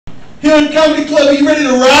Helium Comedy Club, are you ready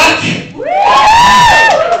to rock?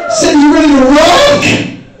 Said you ready to rock?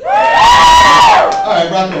 All right,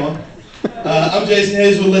 rock on. I'm Jason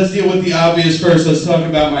Hazelwood. Let's deal with the obvious first. Let's talk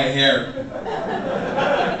about my hair.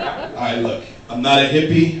 All right, look, I'm not a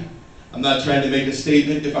hippie. I'm not trying to make a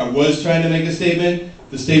statement. If I was trying to make a statement,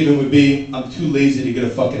 the statement would be, I'm too lazy to get a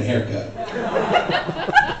fucking haircut.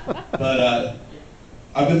 But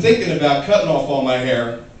I've been thinking about cutting off all my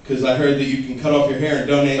hair because I heard that you can cut off your hair and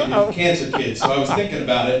donate it to cancer kids. So I was thinking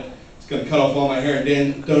about it. It's going to cut off all my hair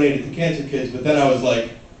and donate it to cancer kids. But then I was like,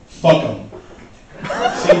 fuck them.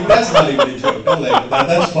 See, that's not even a joke. Don't laugh at that.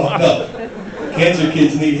 That's fucked up. Cancer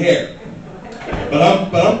kids need hair.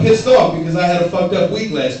 But I'm pissed off because I had a fucked up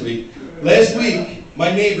week last week. Last week,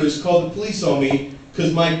 my neighbors called the police on me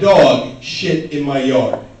because my dog shit in my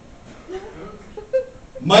yard.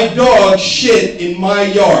 My dog shit in my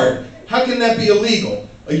yard. How can that be illegal?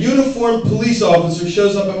 A uniformed police officer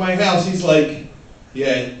shows up at my house. He's like,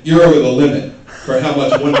 yeah, you're over the limit for how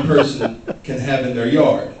much one person can have in their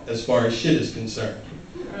yard as far as shit is concerned.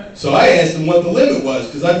 So I asked him what the limit was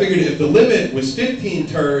because I figured if the limit was 15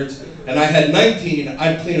 turds and I had 19,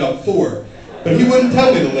 I'd clean up 4. But he wouldn't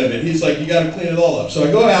tell me the limit. He's like, you got to clean it all up. So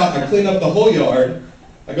I go out, I clean up the whole yard.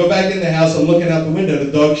 I go back in the house, I'm looking out the window,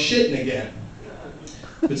 the dog's shitting again.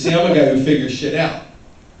 But see, I'm a guy who figures shit out.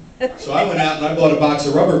 So I went out and I bought a box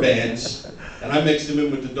of rubber bands and I mixed them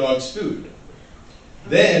in with the dog's food.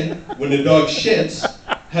 Then, when the dog shits,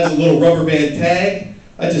 has a little rubber band tag,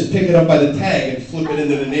 I just pick it up by the tag and flip it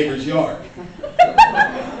into the neighbor's yard.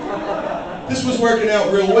 This was working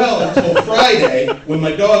out real well until Friday when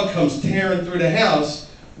my dog comes tearing through the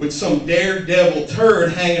house with some daredevil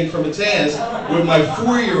turd hanging from its ass with my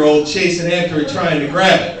 4-year-old chasing after it trying to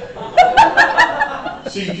grab it.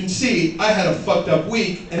 So you can see, I had a fucked up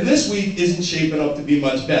week, and this week isn't shaping up to be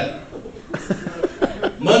much better.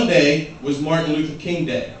 Monday was Martin Luther King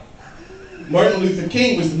Day. Martin Luther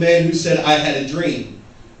King was the man who said, I had a dream.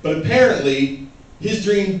 But apparently, his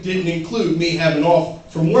dream didn't include me having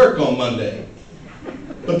off from work on Monday.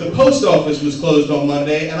 But the post office was closed on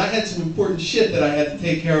Monday, and I had some important shit that I had to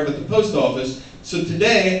take care of at the post office. So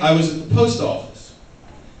today, I was at the post office.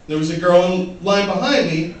 There was a girl in line behind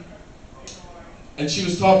me, and she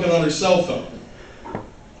was talking on her cell phone.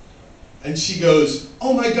 And she goes,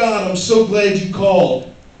 oh my God, I'm so glad you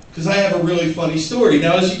called, because I have a really funny story.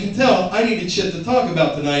 Now, as you can tell, I needed shit to talk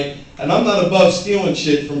about tonight, and I'm not above stealing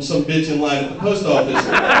shit from some bitch in line at the post office.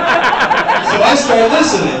 So I started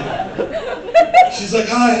listening. She's like,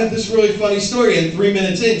 oh, I have this really funny story, and 3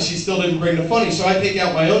 minutes in, she still didn't bring the funny, so I take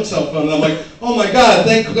out my own cell phone, and I'm like, oh my God,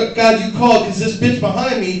 thank God you called, because this bitch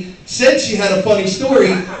behind me said she had a funny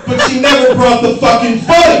story, but she never brought the fucking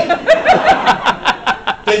funny.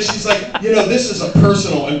 Then she's like, you know, this is a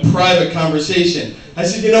personal and private conversation. I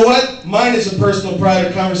said, you know what? Mine is a personal,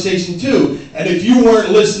 private conversation too, and if you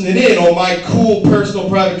weren't listening in on my cool, personal,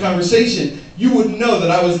 private conversation, you wouldn't know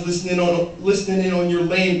that I was listening in on your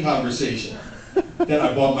lame conversation. Then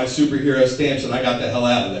I bought my superhero stamps and I got the hell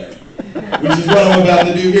out of there. Which is what I'm about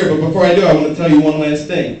to do here. But before I do, I want to tell you one last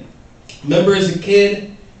thing. Remember as a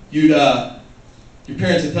kid, your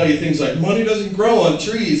parents would tell you things like, money doesn't grow on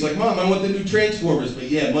trees. Like, Mom, I want the new Transformers. But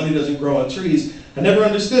yeah, money doesn't grow on trees. I never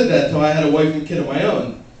understood that until I had a wife and kid of my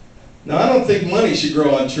own. Now, I don't think money should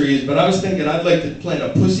grow on trees, but I was thinking I'd like to plant a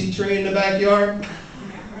pussy tree in the backyard.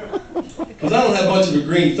 Because I don't have much of a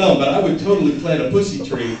green thumb, but I would totally plant a pussy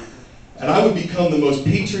tree. And I would become the most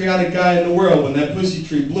patriotic guy in the world when that pussy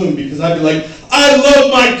tree bloomed, because I'd be like, I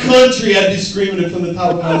love my country! I'd be screaming it from the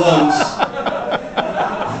top of my lungs.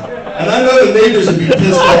 And I know the neighbors would be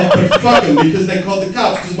pissed off, but fuck them, because they called the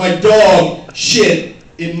cops, because my dog shit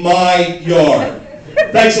in my yard.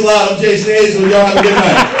 Thanks a lot, I'm Jason Hazelwood, y'all have a good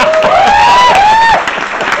night.